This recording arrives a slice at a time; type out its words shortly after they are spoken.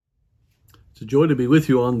It's a joy to be with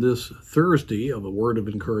you on this Thursday of a word of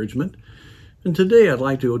encouragement. And today I'd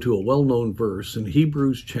like to go to a well-known verse in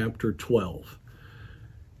Hebrews chapter 12.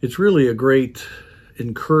 It's really a great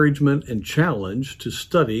encouragement and challenge to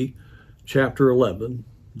study chapter 11,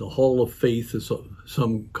 the Hall of Faith, as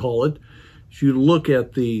some call it. As you look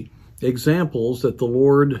at the examples that the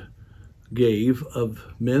Lord gave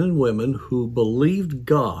of men and women who believed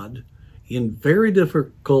God in very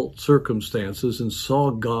difficult circumstances and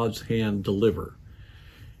saw God's hand deliver.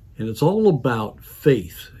 And it's all about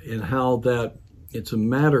faith and how that it's a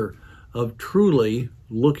matter of truly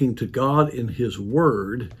looking to God in His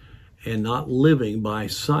Word and not living by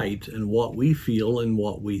sight and what we feel and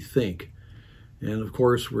what we think. And of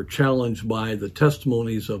course, we're challenged by the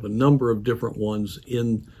testimonies of a number of different ones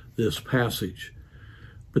in this passage.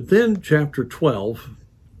 But then chapter 12,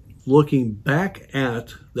 looking back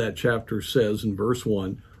at that chapter, says in verse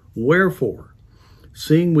 1, "Wherefore,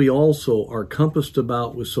 seeing we also are compassed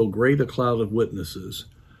about with so great a cloud of witnesses,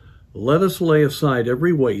 let us lay aside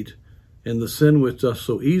every weight and the sin which doth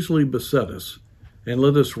so easily beset us, and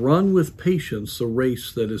let us run with patience the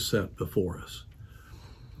race that is set before us."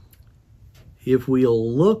 If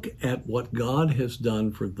we'll look at what God has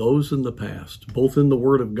done for those in the past, both in the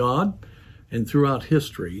Word of God and throughout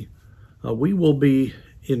history, we will be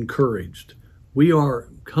encouraged. We are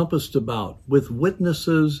compassed about with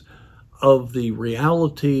witnesses of the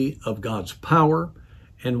reality of God's power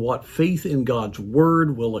and what faith in God's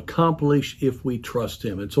Word will accomplish if we trust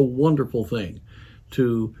Him. It's a wonderful thing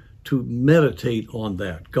to meditate on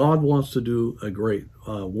that. God wants to do a great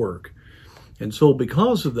work. And so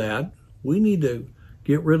because of that, we need to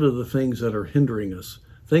get rid of the things that are hindering us,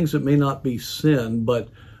 things that may not be sin, but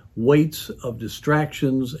weights of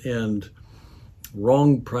distractions and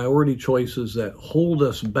wrong priority choices that hold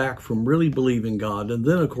us back from really believing God. And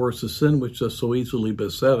then, of course, the sin which does so easily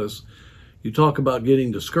beset us. You talk about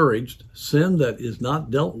getting discouraged. Sin that is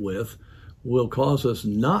not dealt with will cause us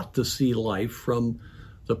not to see life from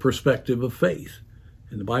the perspective of faith.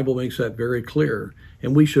 And the Bible makes that very clear.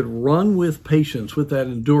 And we should run with patience, with that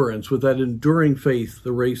endurance, with that enduring faith,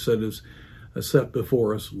 the race that is set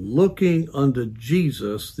before us, looking unto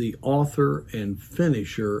Jesus, the author and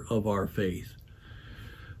finisher of our faith.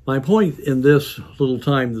 My point in this little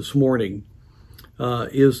time this morning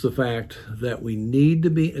is the fact that we need to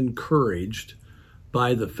be encouraged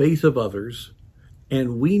by the faith of others,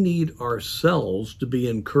 and we need ourselves to be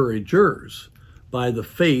encouragers by the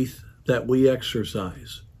faith that we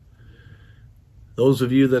exercise. Those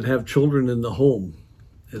of you that have children in the home,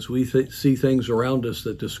 as we see things around us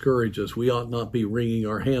that discourage us, we ought not be wringing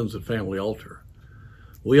our hands at family altar.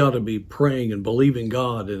 We ought to be praying and believing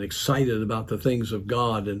God and excited about the things of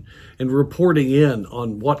God and reporting in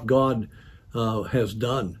on what God has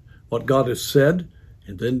done, what God has said,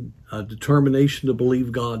 and then a determination to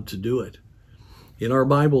believe God to do it. In our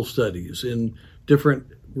Bible studies, in different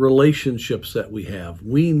relationships that we have,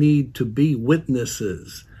 we need to be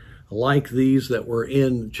witnesses like these that were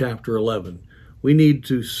in chapter 11. We need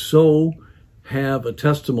to have a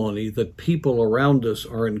testimony that people around us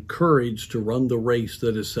are encouraged to run the race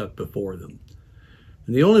that is set before them.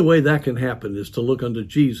 And the only way that can happen is to look unto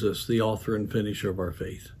Jesus, the author and finisher of our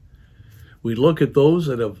faith. We look at those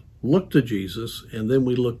that have looked to Jesus, and then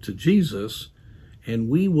we look to Jesus, and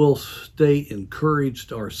we will stay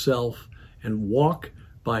encouraged ourselves and walk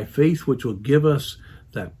by faith, which will give us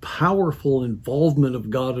that powerful involvement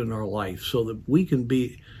of God in our life so that we can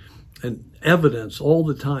be an evidence all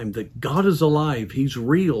the time that God is alive, He's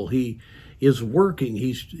real, He is working,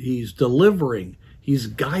 He's delivering, He's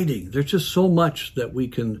guiding. There's just so much that we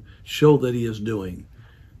can show that He is doing.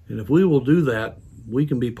 And if we will do that, we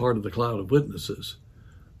can be part of the cloud of witnesses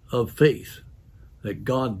of faith, that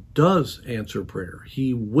God does answer prayer.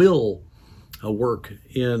 He will work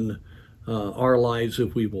in our lives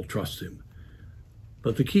if we will trust Him.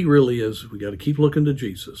 But the key really is we got to keep looking to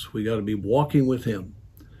Jesus. We got to be walking with Him.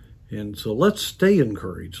 And so let's stay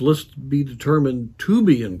encouraged. Let's be determined to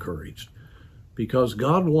be encouraged, because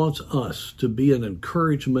God wants us to be an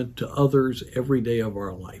encouragement to others every day of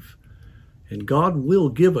our life. And God will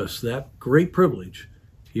give us that great privilege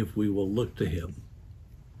if we will look to Him.